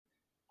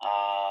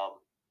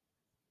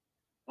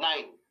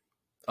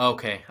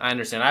Okay, I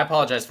understand. I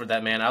apologize for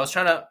that, man. I was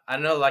trying to. I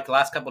know, like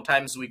last couple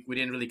times we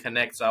didn't really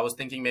connect, so I was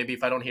thinking maybe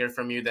if I don't hear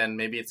from you, then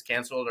maybe it's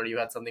canceled or you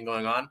had something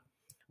going on.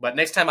 But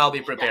next time I'll be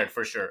Yeah. prepared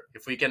for sure.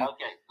 If we can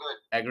Okay. Good.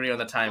 agree on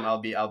the time,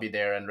 Good. I'll be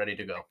there and ready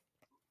to go.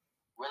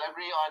 We'll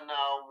agree on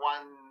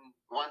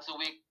once a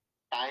week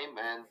time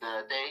and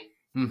day.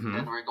 Mm-hmm.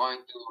 Then we're going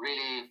to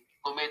really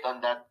commit on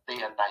that day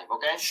and time.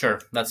 Okay.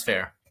 Sure, that's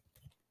fair.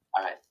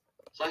 All right.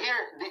 So here,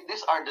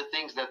 these are the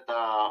things that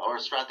or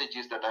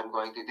strategies that I'm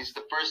going to. This is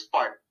the first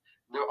part.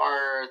 There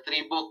are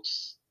 3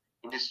 books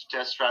in this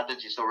chess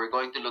strategy. So we're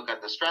going to look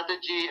at the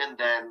strategy and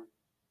then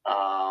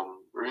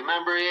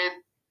remember it,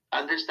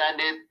 understand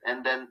it,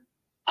 and then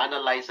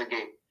analyze a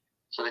game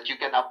so that you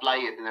can apply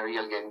it in a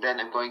real game. Then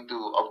I'm going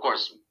to, of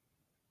course,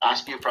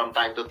 ask you from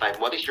time to time,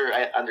 what is your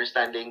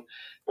understanding?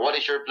 What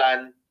is your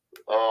plan?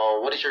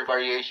 What is your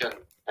variation?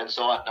 And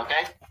so on.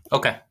 Okay.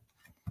 Okay.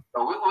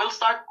 So we'll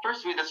start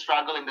first with the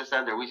struggle in the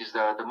center, which is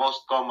the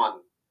most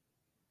common.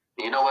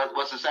 You know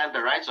what's the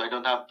center, right? So I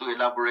don't have to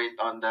elaborate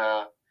on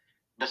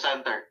the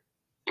center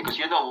because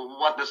you know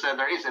what the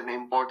center is and the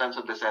importance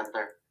of the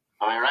center.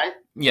 Am I right?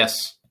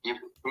 Yes. You've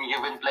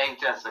been playing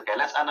chess. Okay,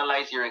 let's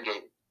analyze your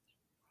game.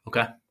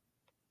 Okay.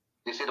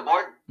 You see the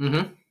board?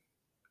 Mm-hmm.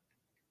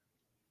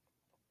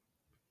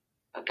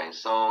 Okay,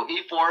 so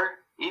e4,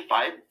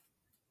 e5,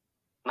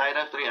 knight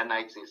f3, and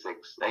knight c6.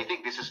 I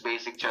think this is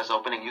basic chess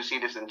opening. You see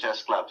this in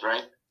chess clubs,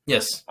 right?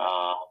 Yes.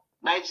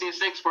 Knight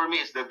c6 for me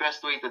is the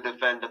best way to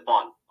defend the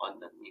pawn on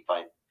the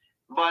e5.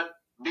 But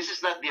this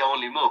is not the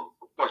only move.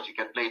 Of course, you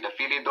can play the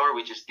Philidor,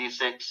 which is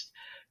d6.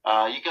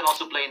 You can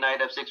also play knight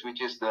f6,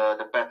 which is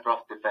the Petrov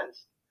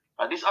defense.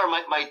 These are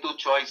my 2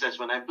 choices.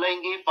 When I'm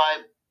playing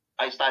e5,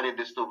 I studied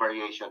these 2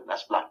 variations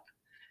as black.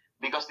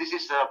 Because this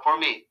is, for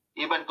me,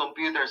 even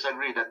computers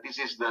agree that this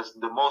is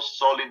the most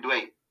solid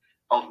way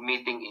of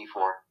meeting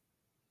e4.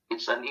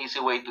 It's an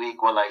easy way to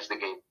equalize the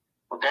game.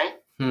 Okay?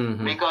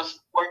 Mm-hmm. Because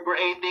we're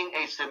creating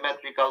a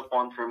symmetrical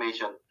pawn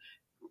formation.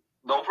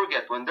 Don't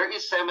forget, when there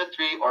is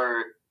symmetry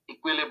or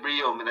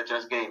equilibrium in a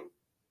chess game,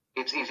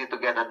 it's easy to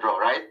get a draw,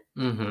 right?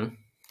 Mm-hmm.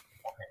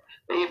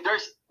 If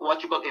there's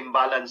what you call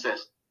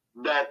imbalances,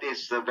 that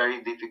is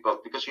very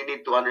difficult because you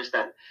need to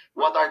understand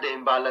what are the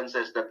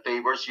imbalances that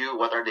favors you,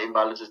 what are the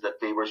imbalances that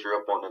favors your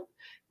opponent.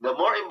 The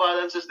more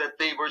imbalances that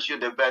favors you,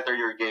 the better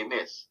your game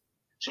is.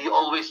 So you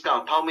always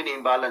count how many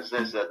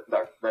imbalances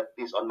that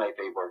is on my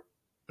favor.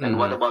 And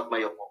what about my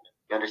opponent?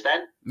 You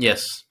understand?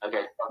 Yes.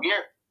 Okay.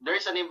 Here,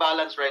 there's an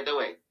imbalance right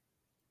away.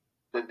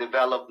 The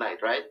developed knight,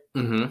 right?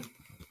 Mm-hmm.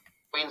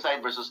 Queen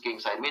side versus king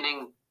side,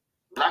 meaning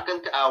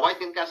white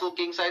can castle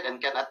king side and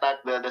can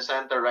attack the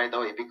center right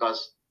away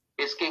because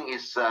his king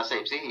is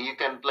safe. See, you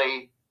can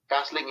play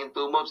castling in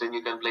 2 moves and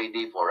you can play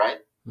d4, right?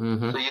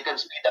 Mm-hmm. So you can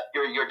speed up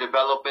your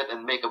development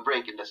and make a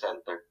break in the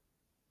center.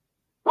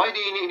 Why do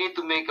you need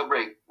to make a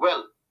break?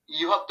 Well,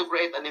 you have to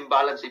create an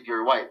imbalance if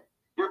you're white.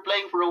 You're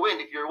playing for a win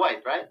if you're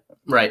white, right?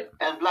 Right.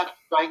 And black is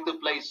trying to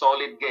play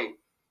solid game,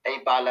 a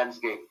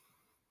balanced game.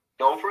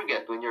 Don't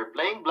forget, when you're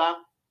playing black,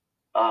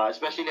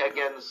 especially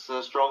against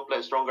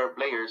stronger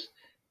players,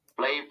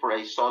 play for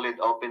a solid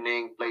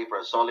opening, play for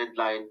a solid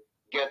line,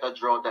 get a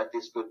draw that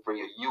is good for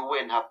you. You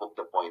win half of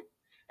the point,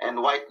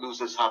 and white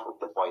loses half of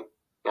the point.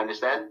 You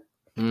understand?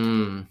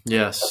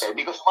 Yes. Okay,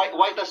 because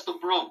white has to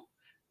prove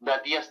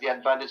that he has the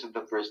advantage of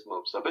the first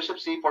move. So bishop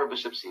c4,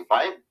 bishop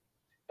c5,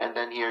 and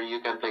then here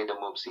you can play the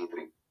move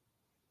c3.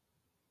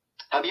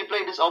 Have you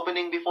played this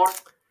opening before?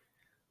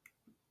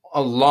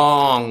 A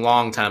long,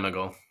 long time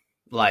ago.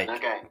 Like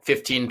Okay.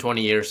 15,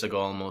 20 years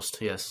ago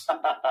almost, yes.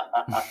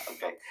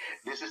 Okay,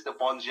 this is the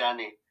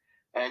Ponziani.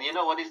 And you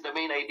know what is the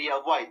main idea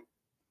of white?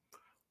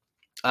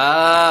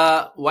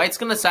 White's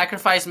gonna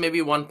sacrifice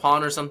maybe 1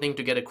 pawn or something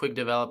to get a quick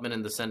development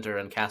in the center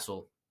and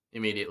castle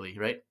immediately,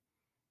 right?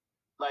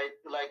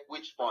 Like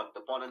which pawn?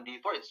 The pawn on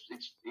d4. It's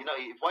you know,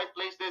 if white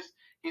plays this,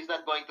 he's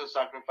not going to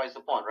sacrifice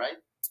a pawn, right?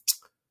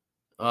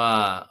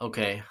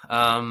 Okay.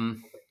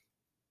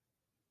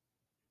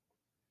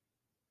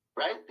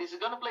 Right? He's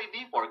gonna play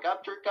d4,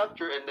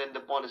 capture, and then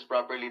the pawn is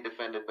properly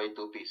defended by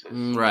 2 pieces.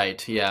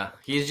 Right, yeah.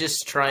 He's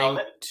just trying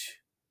to...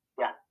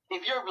 Yeah.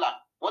 If you're black,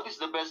 what is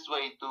the best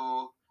way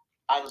to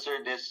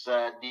answer this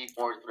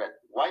d4 threat?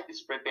 White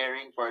is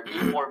preparing for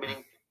d4,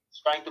 meaning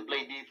he's trying to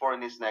play d4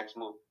 in his next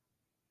move.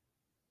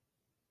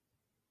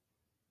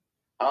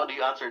 How do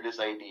you answer this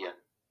idea?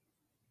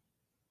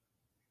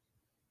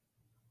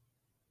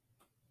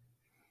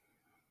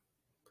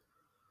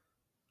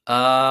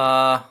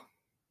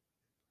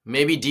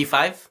 Maybe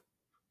d5?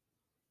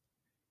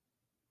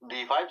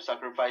 d5,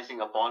 sacrificing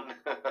a pawn.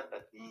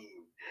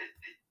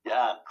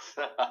 Yucks.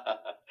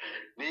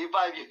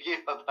 d5, you give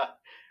up.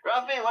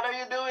 Rafi, what are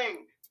you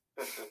doing?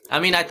 I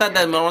mean, I thought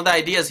that one of the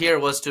ideas here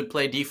was to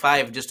play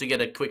d5 just to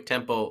get a quick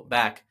tempo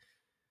back.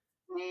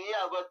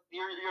 Yeah, but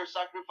you're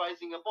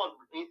sacrificing a pawn.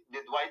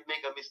 Did white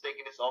make a mistake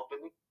in his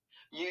opening?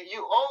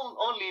 You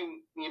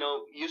only, you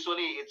know,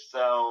 usually it's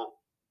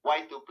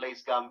white who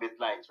plays gambit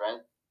lines, right?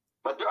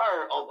 But there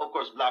are, of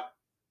course, black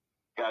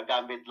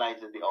gambit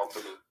lines in the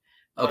opening.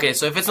 Okay,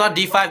 so if it's not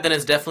d5, then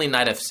it's definitely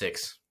knight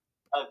f6.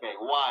 Okay,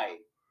 why?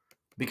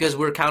 Because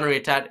we're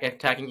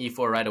attacking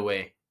e4 right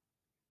away,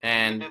 You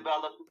and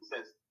develop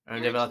pieces. are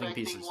You're developing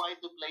expecting pieces. white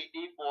to play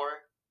d4,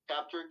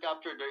 capture,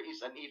 capture. There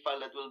is an e file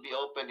that will be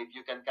open. If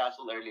you can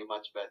castle early,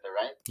 much better,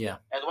 right? Yeah.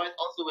 And white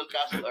also will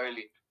castle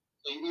early.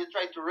 So you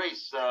try to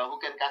race. Who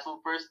can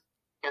castle first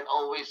can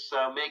always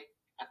make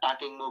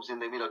attacking moves in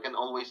the middle, can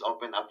always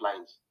open up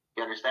lines.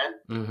 You understand?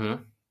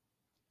 Mm-hmm.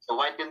 So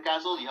white can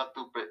castle, you have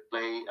to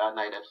play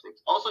knight f6.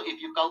 Also,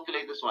 if you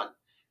calculate this one,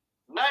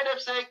 knight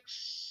f6,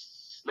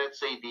 let's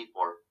say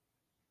d4.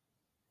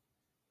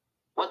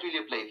 What will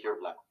you play if you're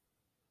black?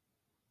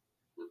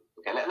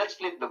 Okay, let's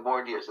flip the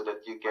board here so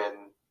that you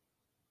can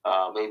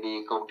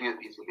maybe compute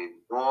easily.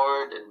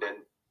 Board and then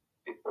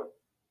d4.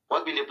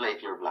 What will you play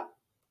if you're black?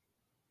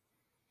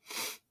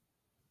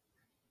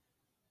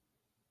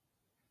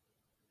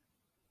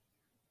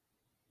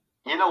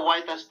 You know,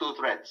 white has two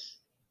threats.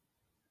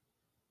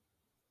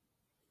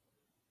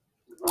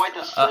 White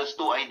has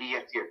two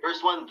ideas here.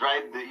 First one,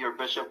 drive your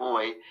bishop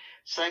away.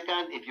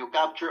 Second, if you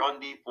capture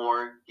on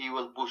d4, he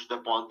will push the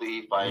pawn to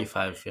e5,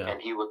 e5, yeah.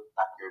 and he will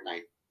attack your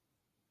knight.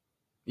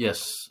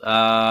 Yes.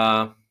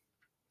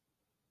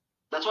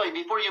 That's why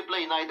before you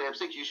play knight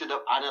f6, you should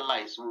have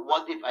analyzed,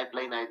 what if I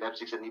play knight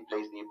f6 and he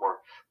plays d4?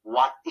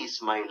 What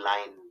is my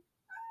line?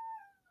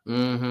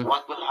 Mm-hmm.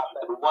 What will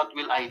happen? What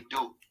will I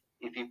do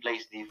if he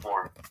plays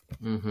d4?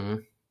 Mm-hmm.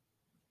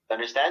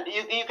 Understand?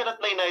 You cannot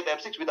play knight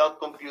f6 without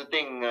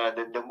computing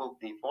the move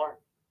d4.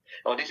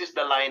 Oh, this is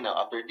the line now.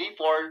 After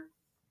d4,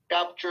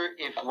 capture.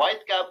 If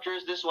white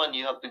captures this one,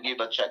 you have to give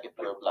a check if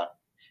you're black.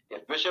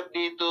 If bishop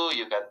d2,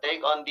 you can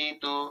take on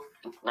d2.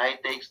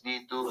 Knight takes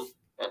d2,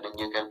 and then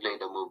you can play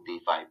the move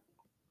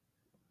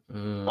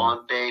d5.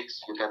 Pawn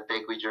takes, you can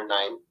take with your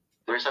knight.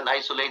 There's an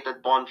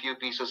isolated pawn, few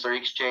pieces are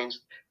exchanged.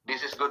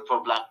 This is good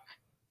for black.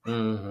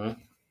 Mm-hmm.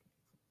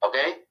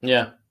 Okay?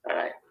 Yeah. All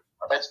right.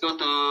 Let's go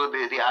to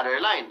the other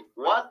line.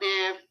 What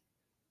if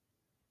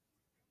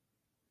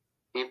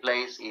he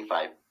plays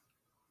e5?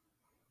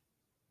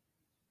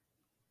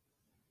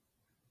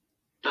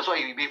 That's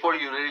why before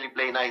you really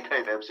play knight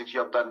f6, you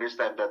have to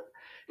understand that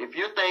if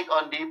you take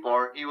on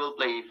d4, he will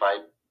play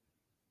e5.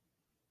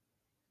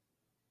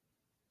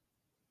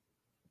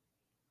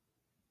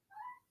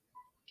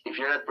 If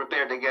you're not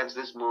prepared against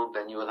this move,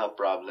 then you will have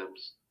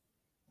problems.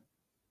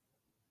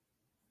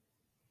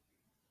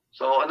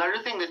 So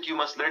another thing that you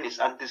must learn is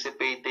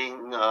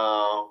anticipating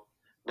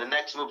the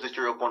next moves that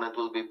your opponent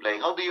will be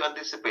playing. How do you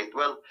anticipate?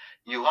 Well,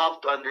 you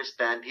have to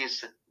understand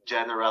his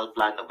general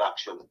plan of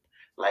action.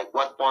 Like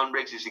what pawn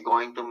breaks is he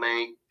going to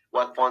make,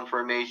 what pawn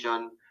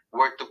formation,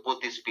 where to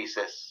put his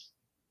pieces.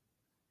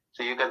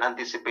 So you can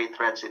anticipate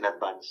threats in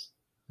advance.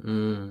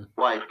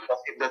 Why? Because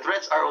if the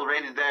threats are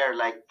already there,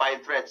 like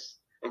 5 threats,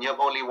 and you have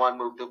only one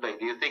move to play,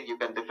 do you think you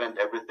can defend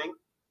everything?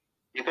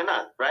 You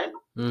cannot, right?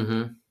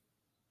 Mm-hmm.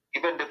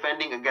 Even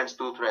defending against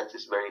 2 threats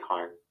is very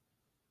hard.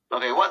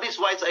 Okay, what is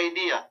white's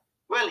idea?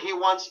 Well, he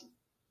wants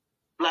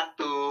black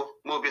to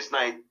move his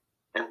knight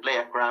and play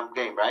a cramp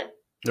game, right?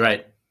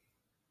 Right.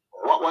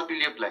 What will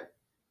you play?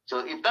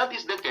 So if that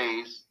is the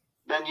case,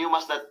 then you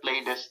must not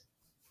play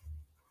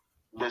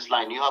this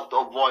line. You have to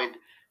avoid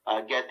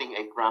getting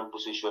a cramp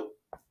position.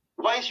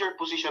 Why is your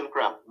position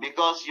cramped?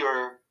 Because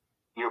your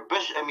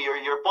bishop,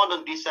 your pawn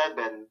on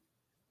d7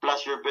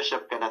 plus your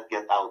bishop cannot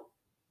get out.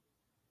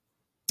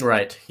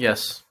 Right.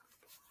 Yes.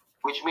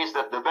 Which means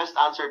that the best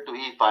answer to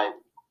e5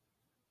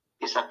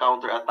 is a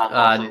counter attack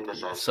also in the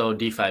sense. So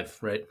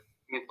d5, right?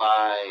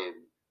 d5.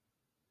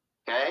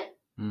 Okay?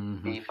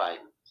 Mm-hmm. d5.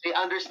 See,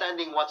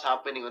 understanding what's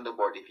happening on the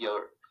board. If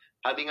you're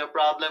having a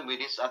problem with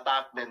this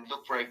attack, then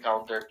look for a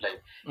counter play.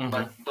 Mm-hmm.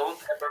 But don't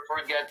ever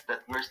forget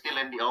that we're still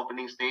in the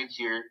opening stage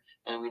here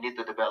and we need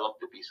to develop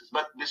the pieces.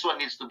 But this one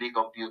needs to be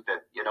computed.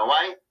 You know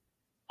why?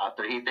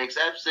 After he takes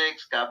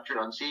f6, capture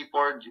on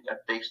c4,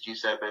 takes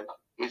g7.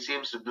 It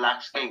seems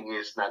black's king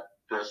is not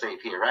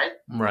safe here, right?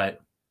 Right.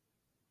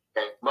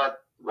 Okay, but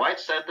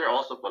white's center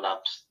also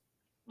collapsed.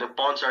 The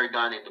pawns are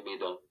gone in the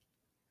middle.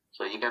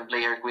 So you can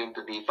play her queen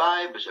to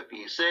d5, bishop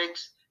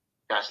e6,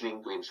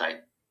 castling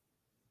queenside.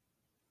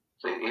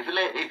 So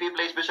if he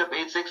plays bishop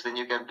h6, then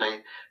you can play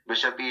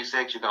bishop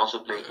e6. You can also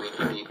play queen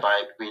to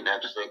d5, queen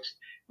f6.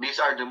 These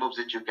are the moves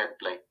that you can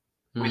play,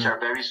 which are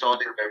very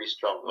solid, very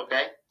strong,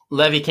 okay?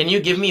 Levi, can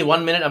you give me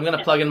 1 minute? I'm going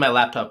to plug in my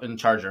laptop and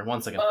charger.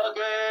 1 second. Okay.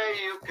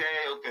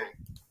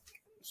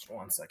 Just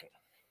 1 second.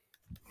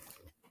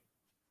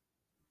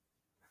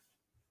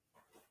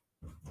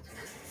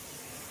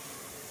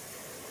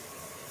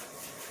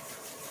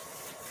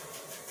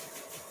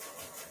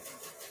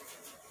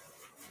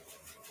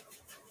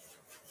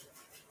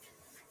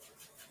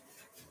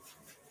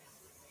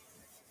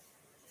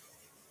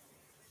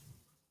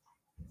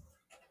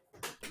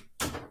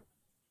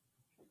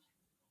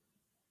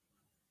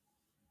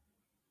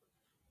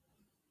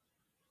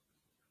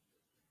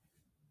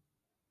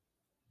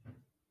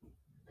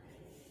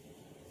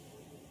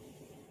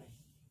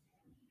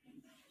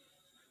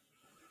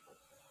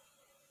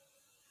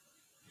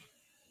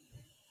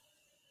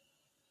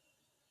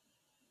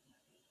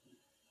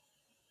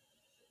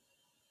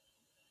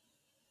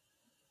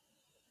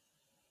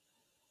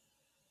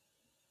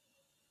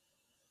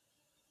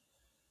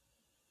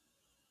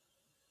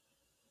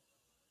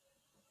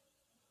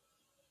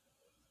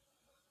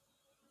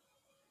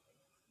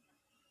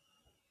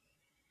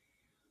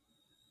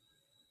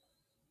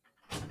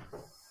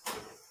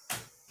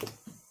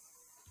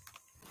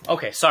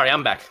 Okay, sorry,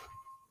 I'm back.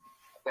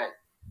 Okay.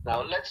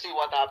 Now let's see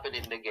what happened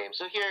in the game.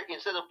 So here,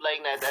 instead of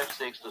playing knight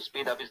f6 to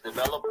speed up his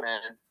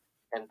development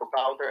and to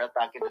counter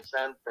attack in the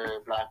center,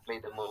 black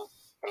played a move,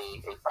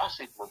 a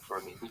passive move for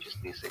me, which is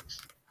d6.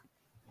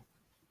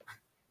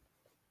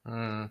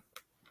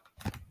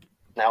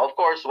 Now, of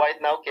course,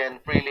 white now can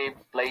freely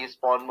play his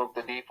pawn move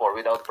to d4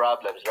 without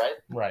problems, right?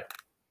 Right.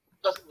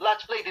 Because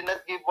black's play did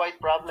not give white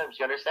problems,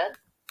 you understand?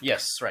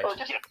 Yes, right. So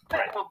just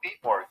move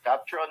d4,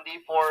 capture on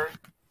d4,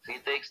 he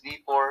takes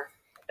d4,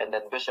 and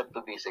then bishop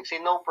to b6. See,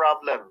 no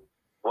problem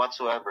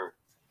whatsoever.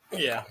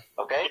 Yeah.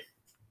 Okay?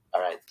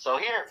 All right. So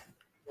here,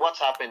 what's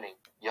happening?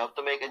 You have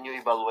to make a new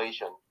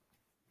evaluation.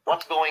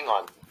 What's going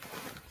on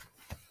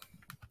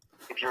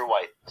if you're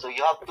white? So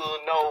you have to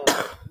know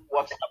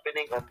what's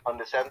happening on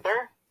the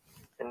center,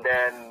 and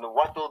then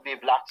what will be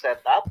black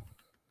set up.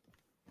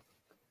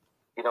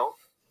 You know?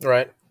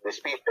 Right. The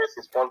speedtest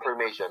is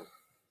confirmation.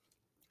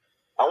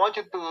 I want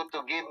you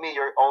to give me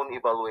your own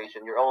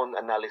evaluation, your own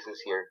analysis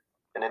here.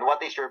 And then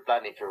what is your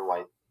plan if you're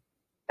white?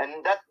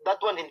 And that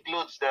one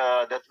includes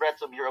the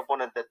threats of your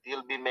opponent that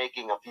he'll be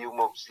making a few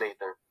moves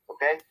later.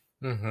 Okay?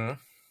 Mm-hmm.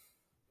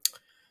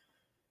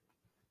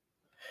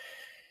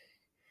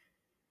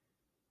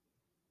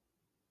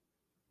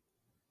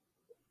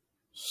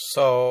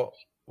 So,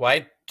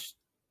 white...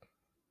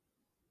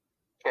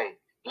 Okay.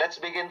 Let's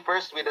begin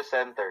first with the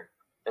center.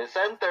 The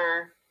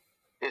center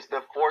is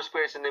the 4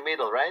 squares in the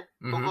middle, right?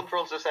 Mm-hmm. Who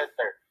controls the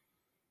center?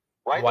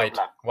 White or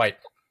black? White.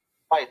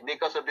 White,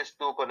 because of these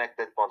 2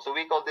 connected pawns. So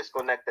we call this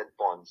connected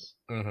pawns.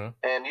 Mm-hmm.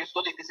 And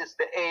usually this is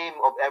the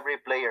aim of every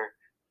player,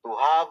 to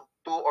have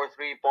 2 or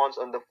 3 pawns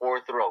on the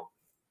 4th row.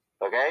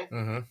 Okay?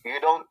 Mm-hmm.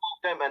 You don't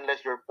move them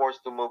unless you're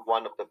forced to move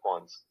one of the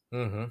pawns.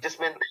 Mm-hmm. Just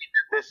maintain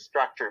this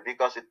structure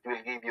because it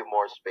will give you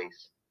more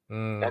space.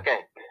 Mm.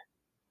 Okay.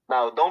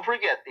 Now, don't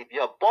forget, if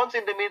you have pawns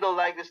in the middle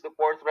like this, the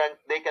 4th rank,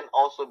 they can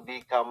also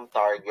become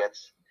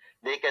targets.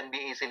 They can be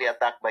easily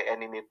attacked by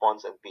enemy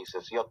pawns and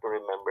pieces. You have to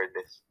remember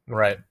this.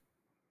 Right.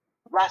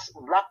 Black's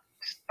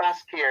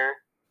task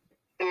here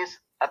is,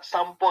 at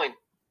some point,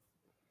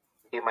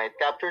 he might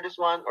capture this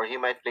one or he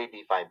might play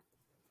d5.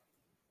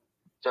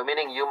 So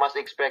meaning you must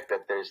expect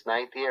that there's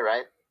knight here,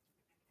 right?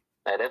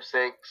 Knight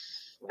f6.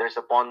 There's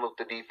a pawn move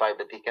to d5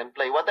 that he can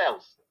play. What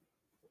else?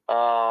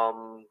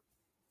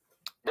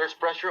 There's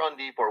pressure on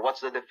d4. What's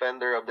the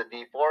defender of the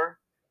d4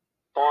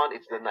 pawn?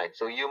 It's the knight.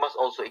 So you must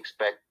also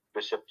expect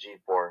bishop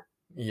g4.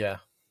 Yeah.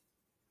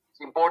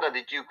 It's important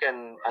that you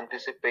can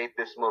anticipate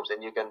these moves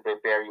and you can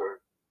prepare your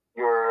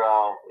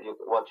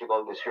what you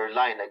call this, your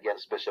line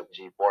against bishop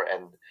g4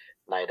 and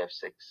knight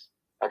f6.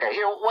 Okay,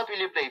 here, what will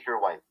you play if you're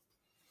white?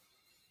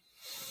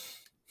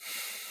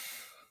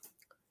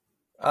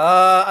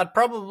 I would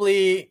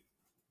probably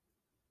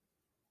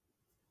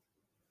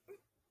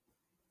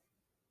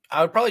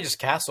just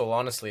castle,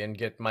 honestly, and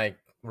get my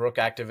rook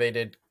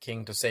activated,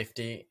 king to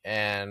safety,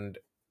 and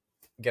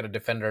get a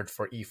defender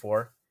for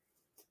e4.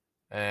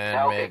 And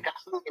yeah, okay,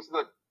 castling is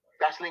good.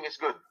 Castling is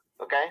good,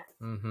 okay?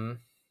 Mm-hmm.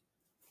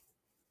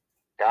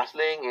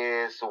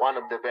 Castling is one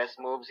of the best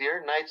moves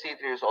here. Knight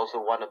c3 is also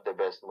one of the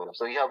best moves.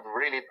 So you have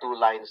really 2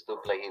 lines to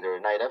play, either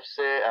knight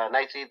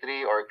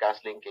c3 or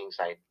castling king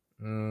side.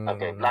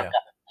 Okay, black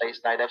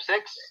plays knight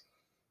f6,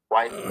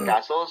 white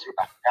castles,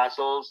 black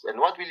castles. And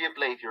what will you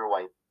play if you're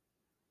white?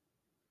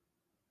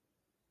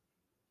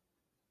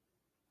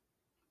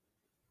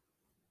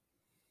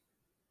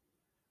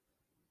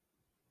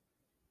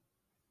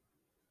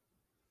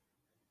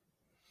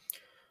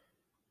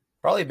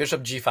 Probably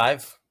bishop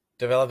g5,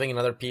 developing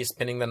another piece,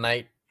 pinning the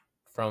knight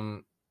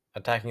from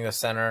attacking the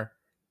center.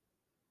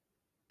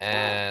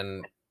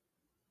 And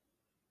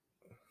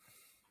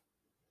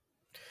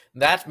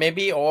that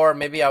maybe, or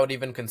maybe I would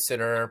even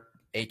consider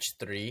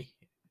h3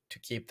 to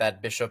keep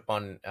that bishop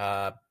on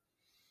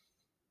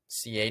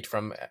c8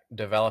 from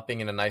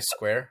developing in a nice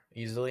square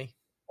easily.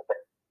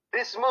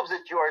 These moves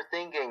that you are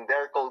thinking,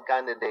 they're called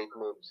candidate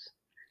moves.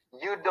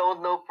 You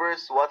don't know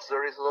first what's the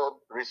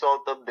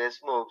result of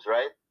these moves,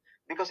 right?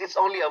 Because it's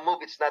only a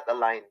move, it's not a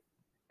line.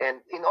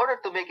 And in order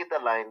to make it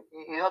a line,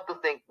 you have to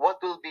think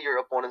what will be your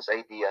opponent's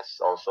ideas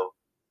also.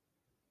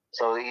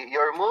 So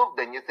your move,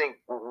 then you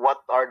think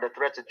what are the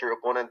threats that your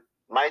opponent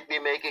might be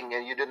making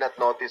and you do not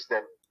notice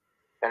them.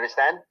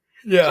 Understand?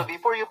 Yeah. So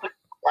before you play,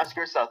 ask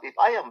yourself, if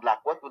I am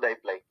black, what would I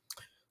play?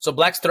 So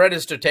black's threat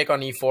is to take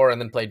on e4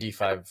 and then play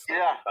d5.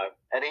 Yeah.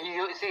 And then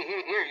you see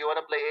here you want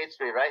to play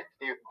h3, right?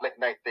 You play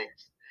knight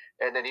takes.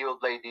 And then he will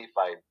play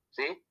d5.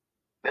 See?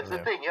 That's the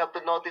thing. You have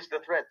to notice the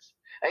threats.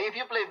 And if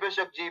you play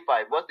bishop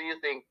g5, what do you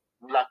think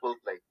black will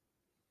play?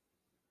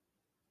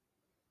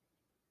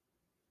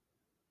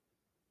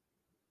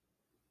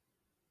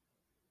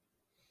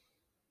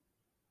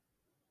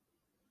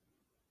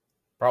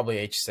 Probably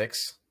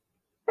h6.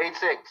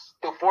 h6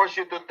 to force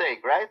you to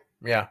take, right?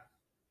 Yeah.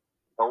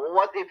 Now,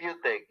 what if you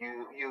take?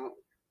 You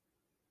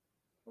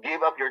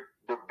give up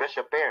the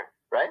bishop pair,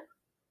 right?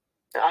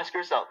 Now ask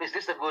yourself, is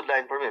this a good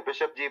line for me?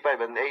 Bishop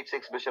g5 and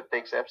h6, bishop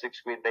takes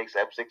f6, queen takes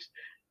f6,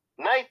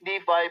 knight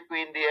d5,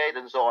 queen d8,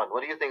 and so on.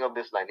 What do you think of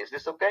this line? Is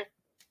this okay?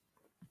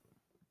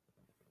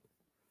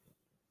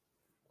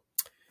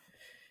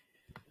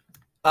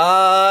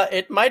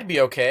 It might be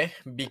okay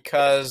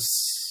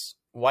because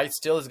white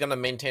still is gonna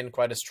maintain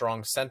quite a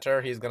strong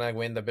center. He's gonna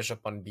win the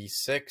bishop on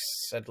b6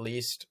 at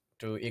least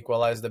to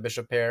equalize the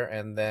bishop pair,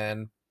 and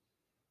then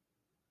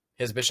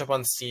his bishop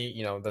on c,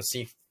 the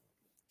c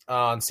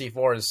on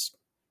c4 is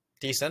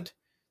decent,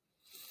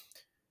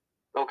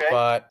 Okay.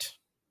 but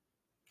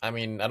I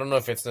mean, I don't know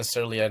if it's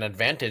necessarily an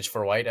advantage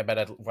for white. I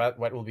bet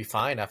white will be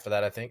fine after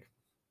that, I think.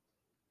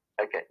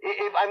 Okay.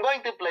 If I'm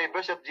going to play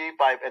bishop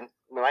g5 and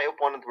my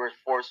opponent will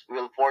force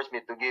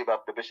me to give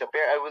up the bishop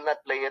pair, I will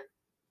not play it.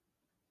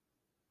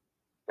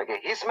 Okay.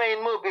 His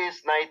main move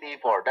is knight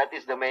e4. That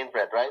is the main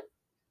threat, right?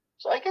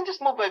 So I can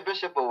just move my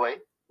bishop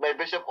away. My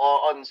bishop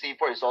on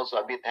c4 is also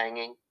a bit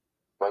hanging.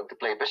 Going to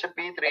play bishop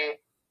b3.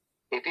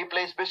 If he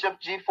plays bishop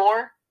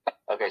g4,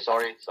 okay,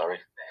 sorry.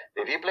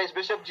 If he plays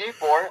bishop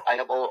g4, I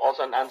have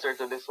also an answer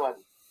to this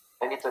one.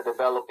 And it's a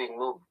developing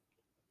move.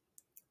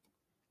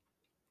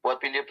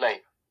 What will you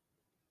play?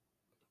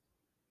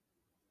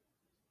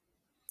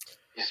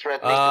 He's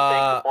threatening to take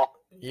the pawn.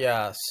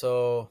 Yeah,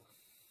 so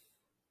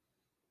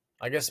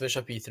I guess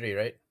bishop e3,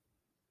 right?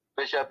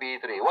 Bishop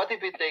e3. What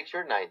if he takes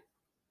your knight?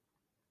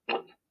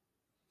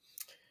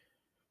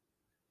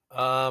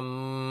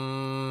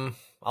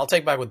 I'll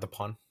take back with the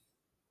pawn.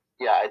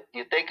 Yeah,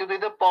 you take it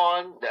with the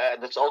pawn.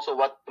 That's also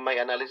what my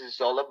analysis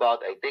is all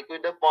about. I take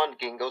with the pawn.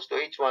 King goes to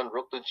h1,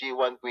 rook to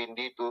g1, queen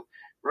d2,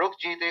 rook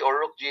g3 or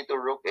rook g2,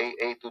 rook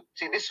a2.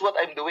 See, this is what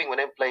I'm doing when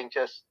I'm playing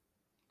chess.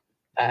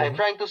 I'm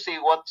trying to see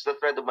what's the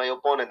threat of my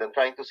opponent and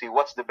trying to see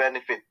what's the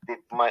benefit.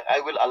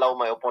 I will allow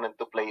my opponent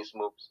to play his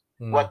moves.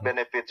 What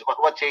benefits?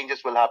 What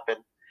changes will happen?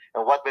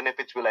 And what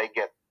benefits will I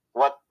get?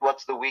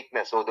 What's the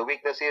weakness? So the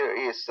weakness here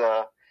is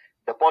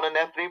the pawn on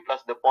f3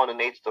 plus the pawn on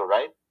h2,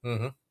 right?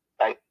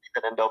 I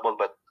can double,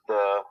 but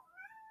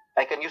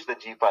I can use the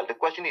g file. The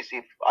question is,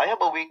 if I have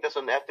a weakness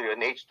on f3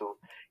 and h2,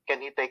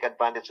 can he take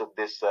advantage of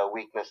this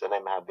weakness that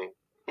I'm having?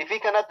 If he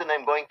cannot, then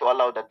I'm going to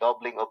allow the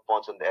doubling of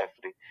pawns on the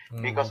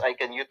f3 because I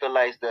can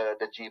utilize the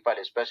g file,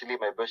 especially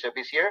my bishop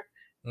is here.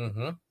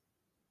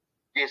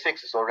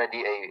 g6 is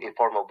already a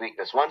form of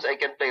weakness. Once I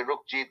can play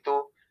rook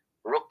g2,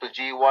 rook to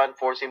g1,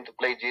 force him to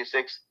play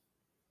g6,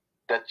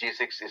 that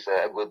g6 is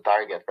a good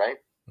target, right?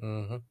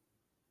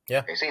 Yeah.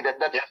 Okay, see, that's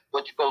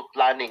what you call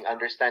planning,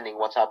 understanding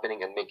what's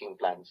happening and making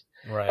plans.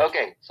 Right.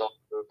 Okay, so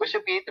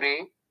bishop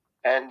e3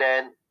 and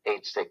then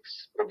h6,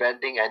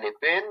 preventing any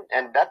pin.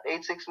 And that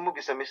h6 move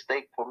is a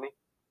mistake for me.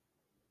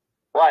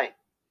 Why?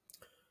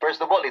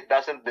 First of all, it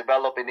doesn't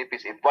develop any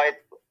piece. If white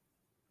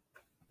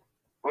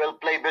will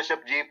play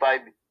bishop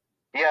g5,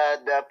 he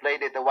had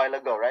played it a while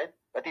ago, right?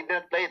 But he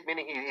didn't play it,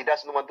 meaning he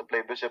doesn't want to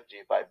play bishop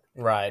g5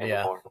 right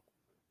anymore. Yeah.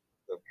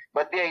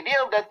 But the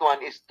idea of that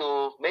one is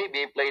to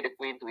maybe play the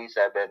queen to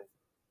e7.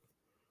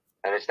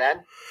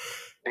 Understand?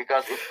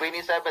 Because if queen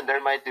e7, there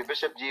might be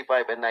bishop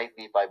g5 and knight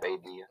d5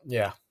 idea.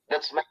 Yeah.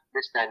 That's my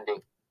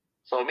understanding.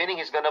 So meaning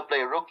he's going to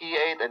play rook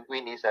e8 and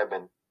queen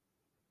e7.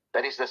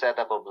 That is the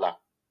setup of black.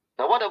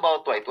 Now what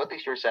about white? What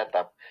is your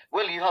setup?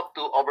 Well, you have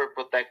to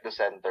overprotect the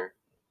center.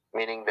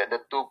 Meaning that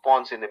the two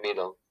pawns in the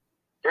middle.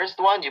 First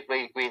one, you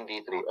play queen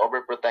d3.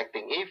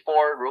 Overprotecting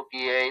e4, rook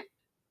e8,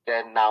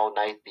 then now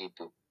knight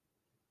d2.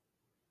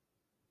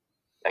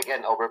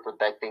 Again,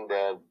 overprotecting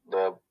the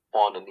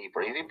pawn on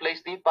e4. If he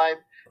plays d5,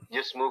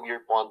 just move your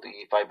pawn to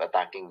e5,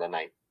 attacking the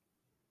knight.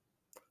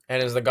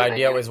 And is the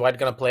idea is white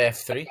gonna play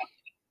f3?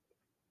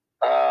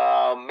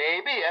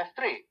 Maybe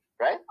f3,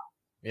 right?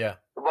 Yeah.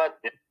 But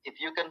if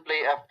you can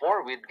play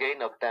f4 with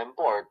gain of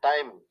tempo or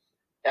time,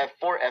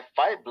 f4,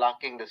 f5,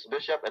 blocking this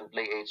bishop and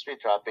play h3,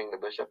 trapping the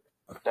bishop,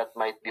 that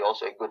might be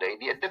also a good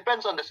idea. It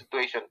depends on the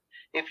situation.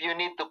 If you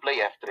need to play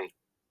f3.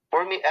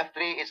 For me,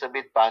 f3 is a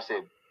bit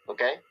passive,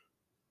 okay?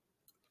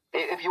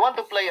 If you want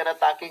to play an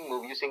attacking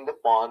move using the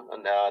pawn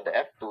on the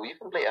f2, you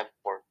can play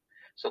f4.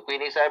 So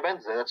queen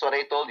e7, that's what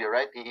I told you,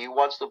 right? He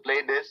wants to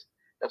play this.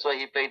 That's why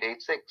he played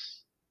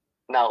h6.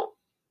 Now,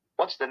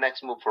 what's the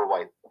next move for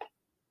white?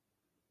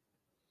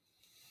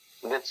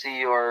 Let's see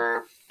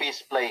your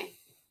piece play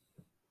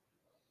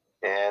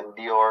and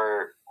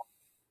your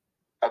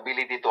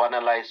ability to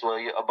analyze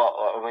what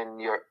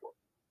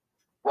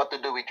to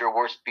do with your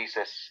worst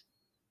pieces.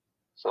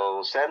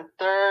 So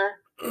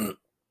center,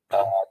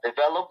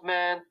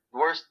 development,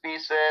 worst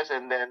pieces,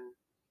 and then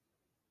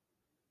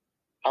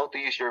how to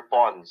use your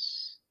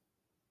pawns.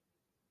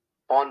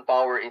 Pawn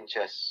power in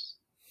chess.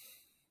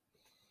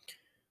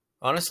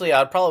 Honestly,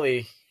 I'd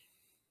probably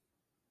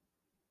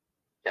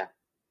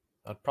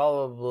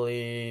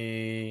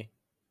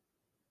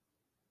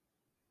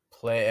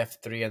play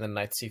f3 and then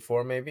knight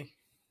c4 maybe.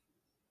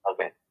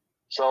 Okay.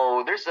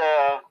 So there's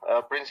a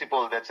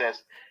principle that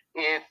says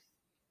if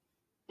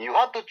you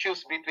have to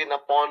choose between a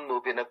pawn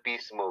move and a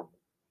piece move,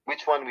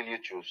 which one will you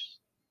choose?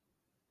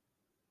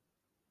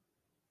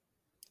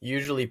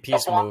 Usually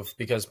piece move,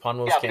 because pawn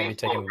moves can't be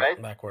taken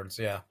backwards.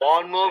 Yeah.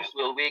 Pawn moves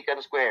will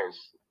weaken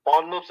squares.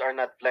 Pawn moves are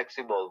not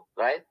flexible,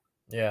 right?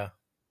 Yeah.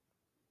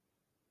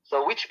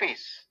 So which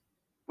piece?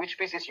 Which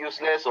piece is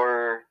useless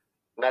or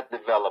not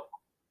developed?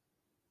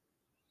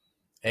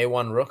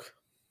 A1 rook.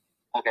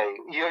 Okay,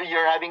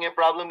 you're having a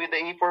problem with the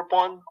e4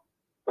 pawn.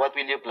 What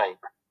will you play?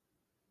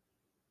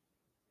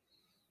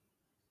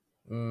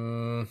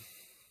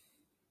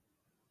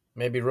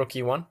 Maybe rook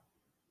e1,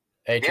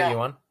 a2 Yeah,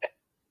 e1.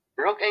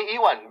 rook a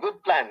e1.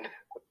 Good plan.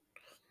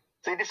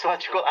 So this is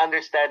what you call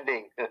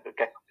understanding.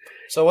 Okay.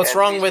 So what's And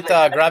wrong please with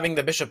play. grabbing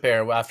the bishop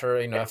pair after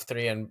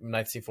f3 and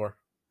knight c4?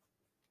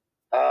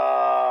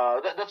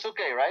 That's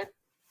okay, right?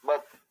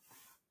 But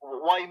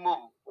why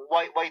move?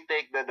 Why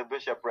take the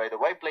bishop right?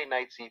 Why play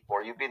knight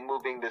c4? You've been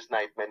moving this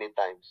knight many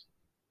times.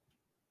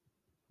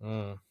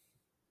 Mm.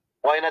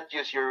 Why not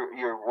use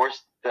your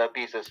worst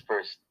pieces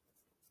first?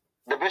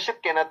 The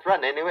bishop cannot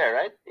run anywhere,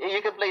 right?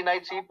 You can play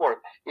knight c4.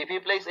 If he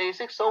plays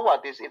a6, so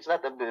what? It's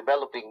not a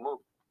developing move.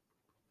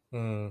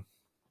 Mm.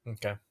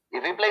 Okay.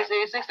 If he plays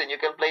a6, then you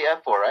can play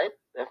f4, right?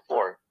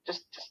 f4.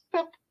 Just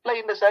play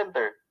in the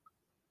center.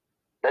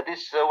 That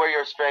is where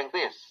your strength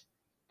is,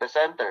 the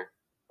center.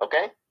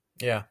 Okay.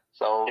 Yeah.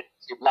 So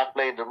if black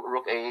played the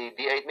rook a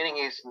d8, meaning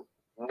he's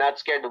not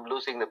scared of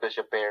losing the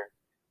bishop pair.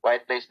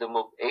 White plays the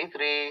move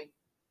a3,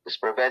 just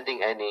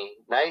preventing any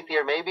knight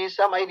here. Maybe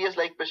some ideas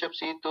like bishop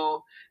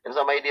c2 and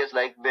some ideas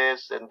like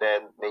this, and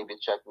then maybe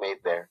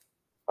checkmate there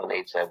on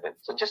h7.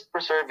 So just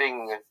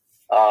preserving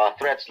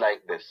threats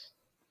like this,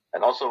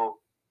 and also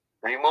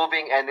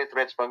removing any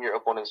threats from your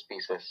opponent's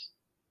pieces.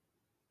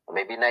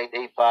 Maybe knight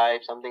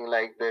a5, something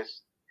like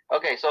this.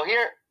 Okay, so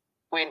here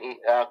queen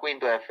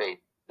to f8.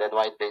 Then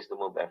white plays the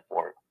move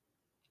f4.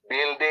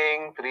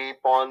 Building 3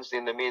 pawns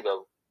in the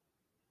middle.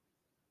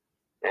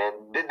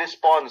 And these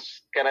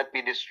pawns cannot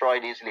be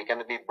destroyed easily,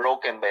 cannot be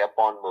broken by a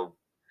pawn move.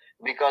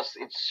 Because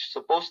it's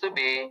supposed to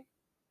be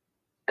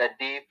the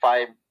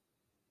d5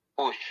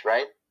 push,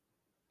 right?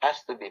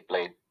 Has to be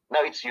played.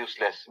 Now it's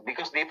useless.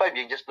 Because d5,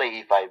 you just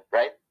play e5,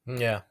 right?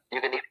 Yeah. You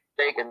can even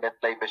take and then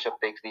play bishop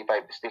takes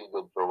d5. It's still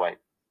good for white.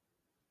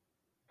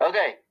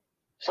 Okay.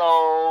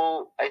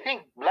 So I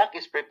think black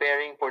is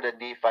preparing for the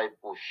d5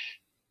 push.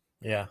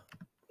 Yeah.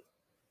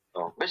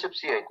 Oh, bishop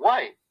c8.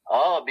 Why?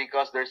 Oh,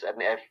 because there's an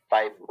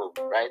f5 move,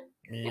 right?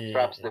 It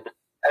traps the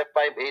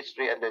f5,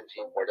 h3, and then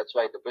g4. That's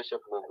why the bishop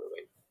moved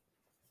away.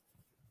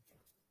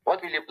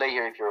 What will you play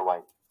here if you're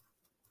white?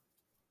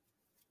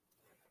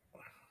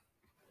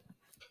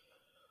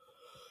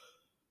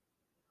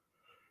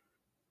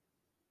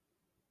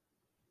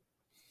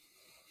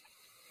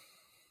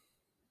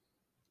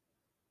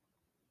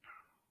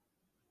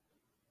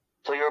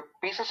 So your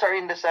pieces are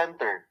in the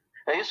center.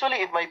 Now, usually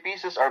if my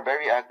pieces are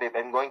very active,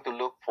 I'm going to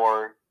look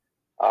for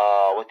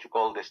what you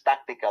call this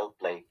tactical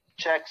play.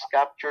 Checks,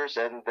 captures,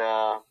 and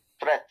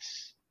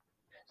threats.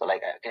 So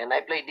like, can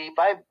I play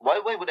d5? Why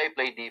would I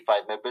play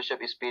d5? My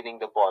bishop is pinning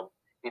the pawn.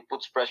 It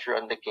puts pressure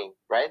on the king,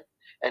 right?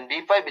 And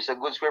d5 is a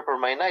good square for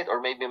my knight or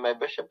maybe my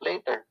bishop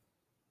later.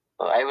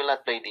 So I will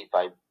not play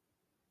d5.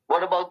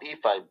 What about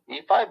e5?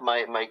 e5,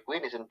 my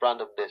queen is in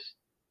front of this.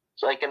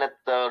 So I cannot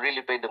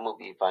really play the move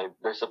e5.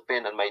 There's a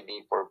pin on my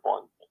d4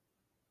 pawn.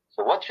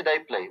 So what should I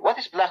play? What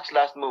is black's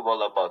last move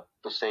all about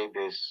to save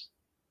his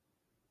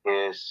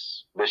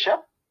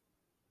bishop?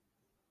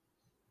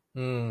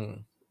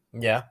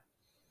 Yeah.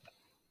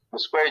 The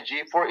square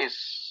g4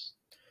 is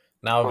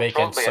Now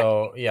vacant. controlled by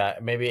So yeah,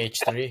 maybe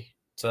h3.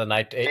 So the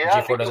knight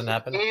yeah, g4 because doesn't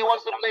happen. he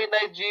wants to play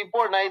knight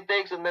g4, knight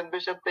takes, and then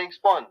bishop takes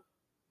pawn.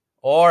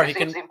 Or They he say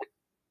can. it's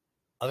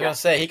I was gonna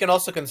say he can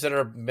also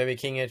consider maybe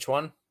king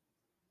h1.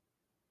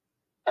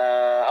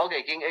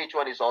 okay, king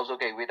h1 is also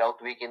okay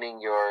without weakening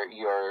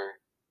your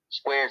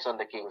squares on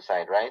the king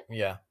side, right?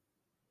 Yeah.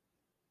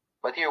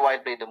 But here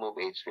white played the move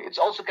h3. It's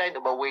also kind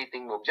of a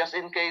waiting move. Just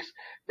in case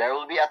there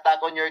will be attack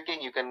on your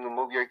king, you can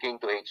move your king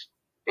to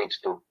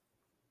h2.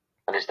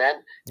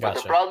 Understand? But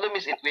the Gotcha. problem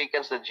is it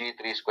weakens the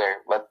g3 square.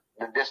 But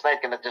this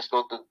knight cannot just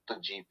go to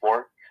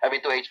g4. I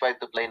mean to h5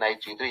 to play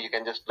knight g3. You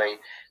can just play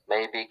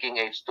maybe king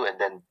h2 and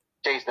then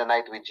chase the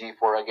knight with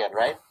g4 again,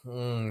 right?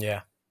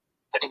 Yeah.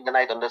 Putting the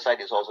knight on the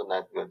side is also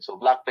not good. So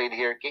black played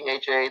here, king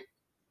h8.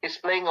 He's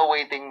playing a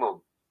waiting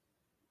move.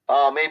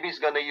 Maybe he's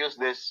gonna use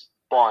this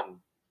pawn.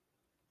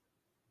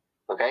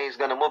 Okay, he's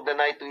gonna move the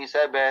knight to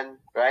e7,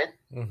 right?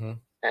 Mm-hmm.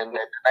 And then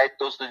the knight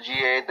goes to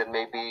g8, then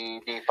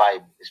maybe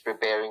d5. He's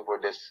preparing for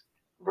this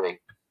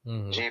break.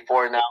 Mm-hmm.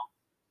 g4 now,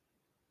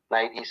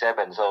 knight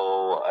e7.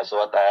 So as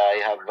what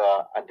I have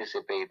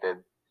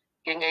anticipated,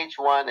 king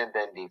h1 and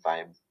then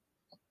d5.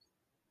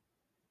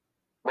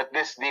 But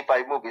this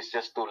d5 move is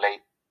just too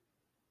late.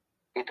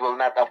 It will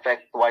not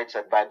affect white's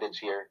advantage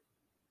here.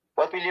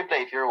 What will you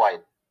play if you're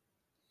white?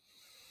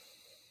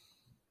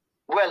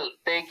 Well,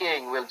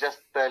 taking will just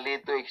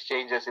lead to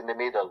exchanges in the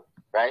middle,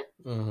 right?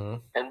 Mm-hmm.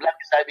 And black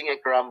is having a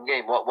crumb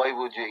game. Why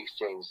would you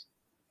exchange?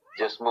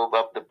 Just move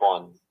up the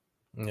pawn.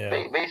 Yeah.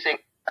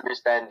 Basic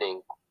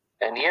understanding.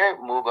 And here,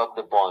 move up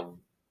the pawn.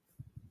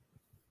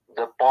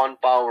 The pawn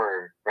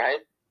power, right?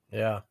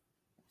 Yeah.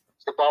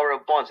 It's the power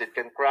of pawns. It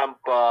can cramp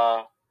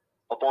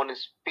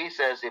opponent's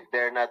pieces if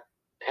they're not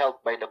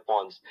helped by the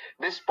pawns.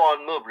 This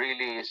pawn move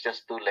really is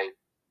just too late,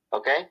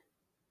 okay?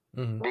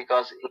 Mm-hmm.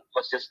 Because it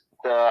was just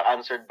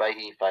answered by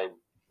e5.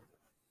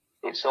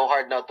 It's so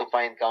hard now to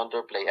find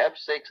counterplay.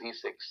 f6,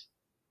 e6.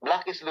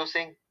 Black is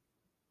losing,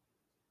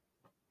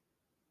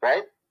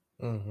 right?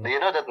 Mm-hmm. Do you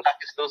know that Black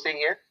is losing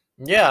here?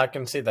 Yeah, I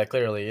can see that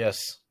clearly.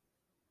 Yes.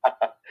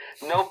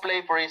 No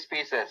play for his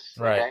pieces.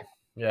 Right. Okay.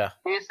 Yeah.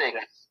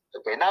 Pieces.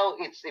 Okay. Now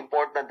it's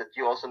important that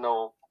you also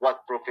know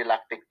what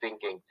prophylactic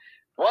thinking.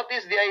 What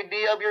is the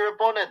idea of your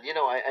opponent?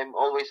 I'm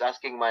always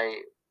asking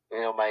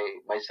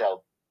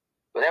myself.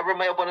 Whenever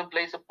my opponent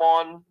plays a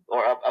pawn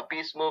or a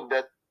piece move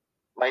that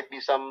might be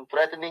some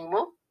threatening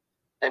move,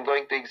 I'm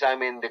going to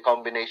examine the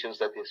combinations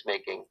that he's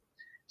making.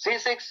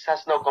 C6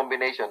 has no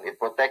combination. It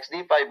protects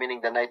D5,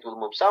 meaning the knight will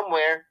move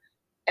somewhere,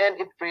 and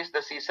it frees the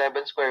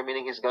C7 square,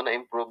 meaning he's going to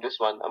improve this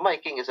one. My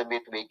king is a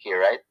bit weak here,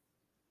 right?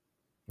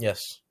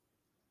 Yes.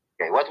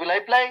 Okay, what will I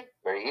play?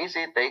 Very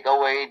easy. Take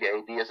away the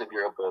ideas of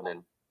your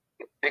opponent.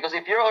 Because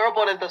if your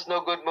opponent has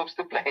no good moves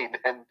to play,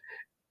 then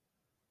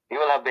you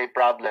will have a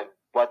problem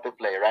what to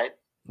play, right?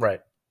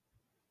 Right.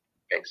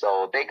 Okay,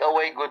 so take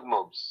away good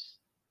moves.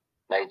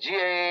 Knight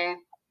G8,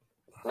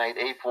 Knight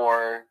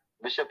A4,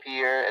 bishop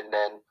here, and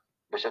then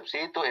bishop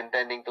C2,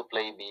 intending to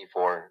play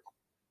B4.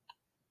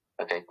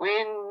 Okay,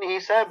 Queen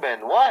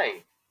E7.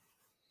 Why?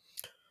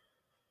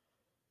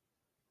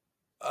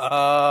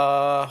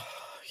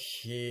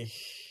 He.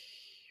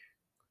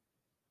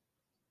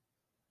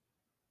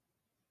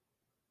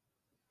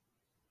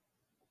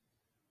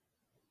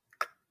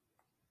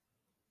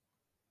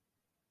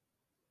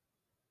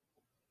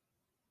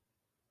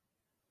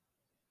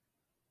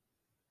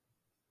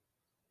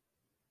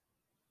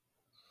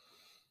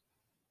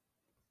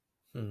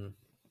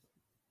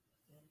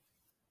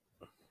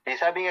 He's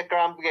having a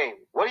cramp game.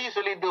 What do you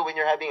usually do when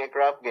you're having a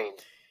cramp game?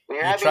 When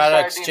you're You having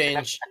try to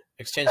sardines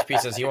exchange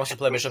pieces. He wants to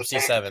play bishop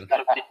c7.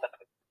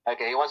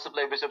 Okay, he wants to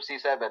play bishop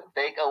c7.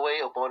 Take away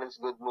opponent's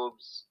good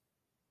moves.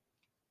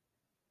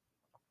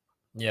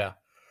 Yeah.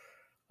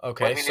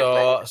 Okay,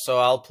 so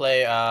I'll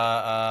play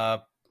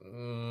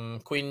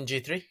queen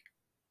g3.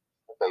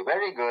 Okay,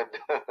 very good.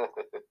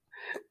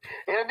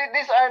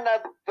 These are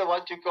not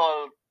what you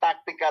call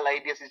tactical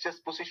ideas. It's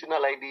just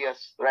positional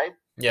ideas, right?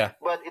 Yeah.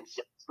 But it's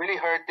really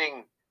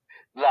hurting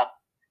Black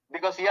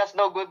because he has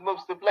no good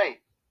moves to play,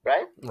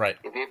 right? Right.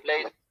 If he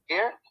plays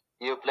here,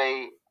 you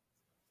play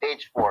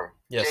h4.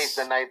 Yes. Chase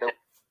the knight.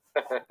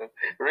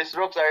 Wrist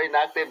rooks are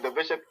inactive. The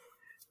bishop.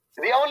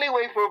 The only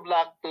way for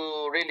Black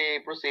to really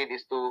proceed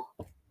is to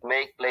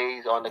make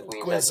plays on the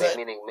queen side,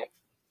 meaning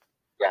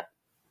yeah.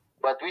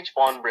 But which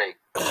pawn break?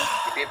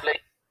 If he plays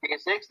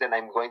b6, then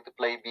I'm going to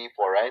play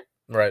b4, right?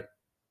 Right.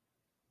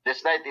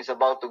 This knight is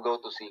about to go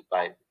to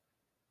c5.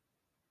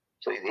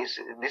 So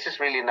this is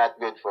really not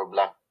good for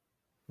Black.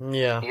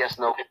 Yeah. He has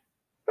no.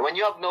 When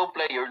you have no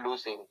play, you're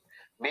losing.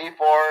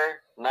 b4,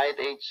 knight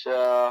h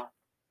to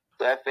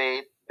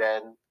f8,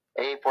 then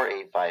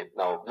a4, a5.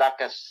 Now Black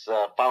has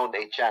found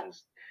a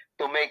chance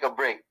to make a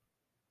break.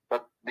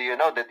 But do you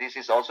know that this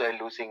is also a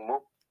losing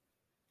move?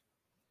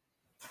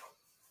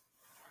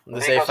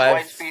 This because a5.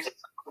 White's pieces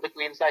on the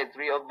queen side,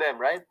 3 of them,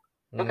 right?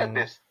 Look at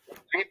this.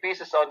 3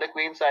 pieces on the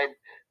queen side,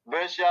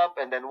 bishop,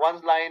 and then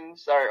one's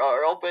lines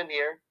are open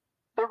here.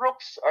 The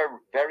rooks are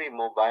very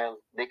mobile.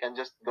 They can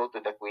just go to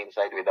the queen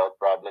side without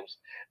problems.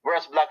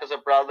 Whereas Black has a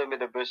problem with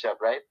the bishop,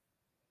 right?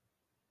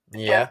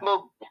 Yeah. Can't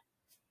move.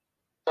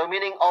 So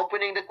meaning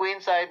opening the queen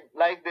side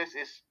like this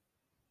is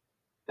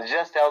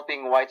just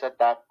helping White's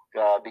attack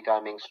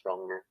becoming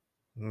stronger.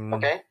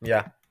 Okay?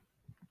 Yeah.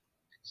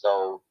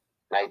 So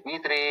knight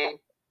b3,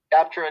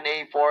 capture on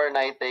a4,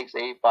 knight takes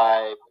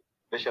a5,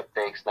 bishop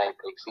takes, knight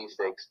takes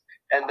c6,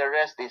 and the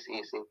rest is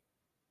easy.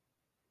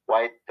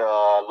 White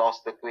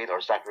lost the queen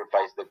or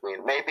sacrificed the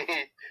queen. Maybe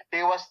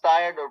he was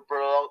tired of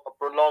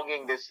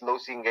prolonging this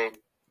losing game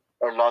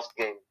or lost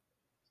game.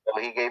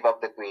 So he gave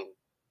up the queen.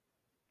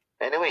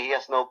 Anyway, he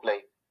has no play.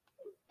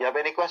 You have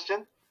any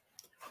question?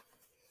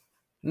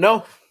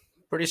 No.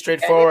 Pretty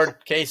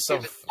straightforward case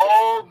of... It's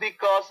all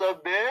because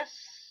of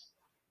this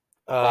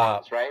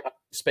pawns, right?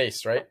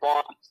 Space, right? The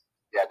pawns.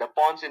 Yeah, the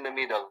pawns in the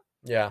middle.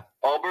 Yeah.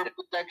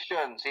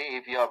 Overprotection. See,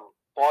 if you have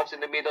pawns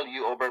in the middle,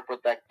 you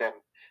overprotect them.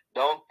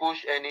 Don't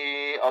push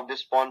any of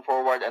this pawn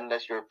forward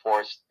unless you're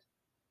forced.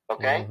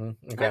 Okay?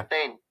 Okay.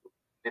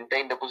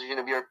 Maintain the position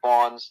of your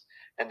pawns,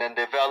 and then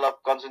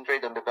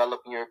concentrate on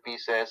developing your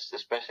pieces,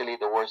 especially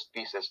the worst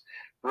pieces.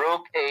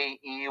 Rook A,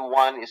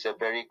 E1 is a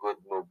very good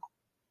move.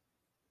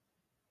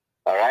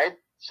 All right?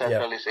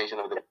 Centralization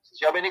of the pieces.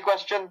 You have any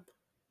question?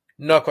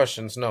 No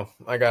questions. No,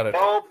 I got it.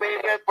 No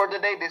payment for the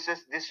day. This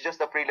is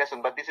just a free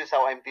lesson, but this is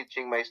how I'm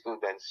teaching my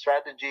students.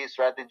 Strategy,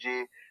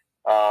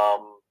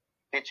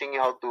 teaching you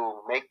how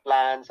to make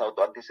plans, how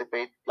to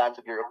anticipate plans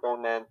of your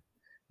opponent,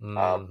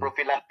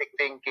 prophylactic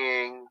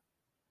thinking,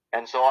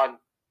 and so on.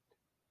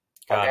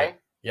 Got okay? it.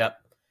 Yep.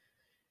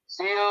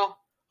 See you.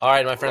 All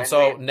right, my friend.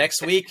 So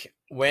next week,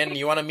 when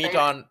you want to meet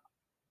on...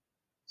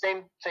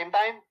 Same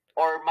time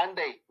or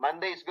Monday?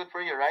 Monday is good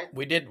for you, right?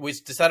 We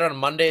decided on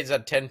Mondays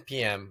at 10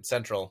 p.m.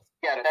 Central.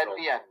 Yeah, 10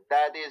 p.m.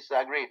 That is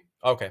agreed.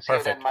 Okay,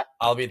 perfect.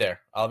 I'll be there.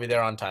 I'll be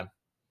there on time.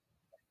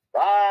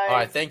 Bye. All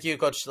right. Thank you,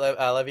 Coach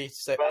Levy.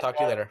 Talk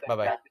to you later.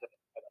 Bye-bye.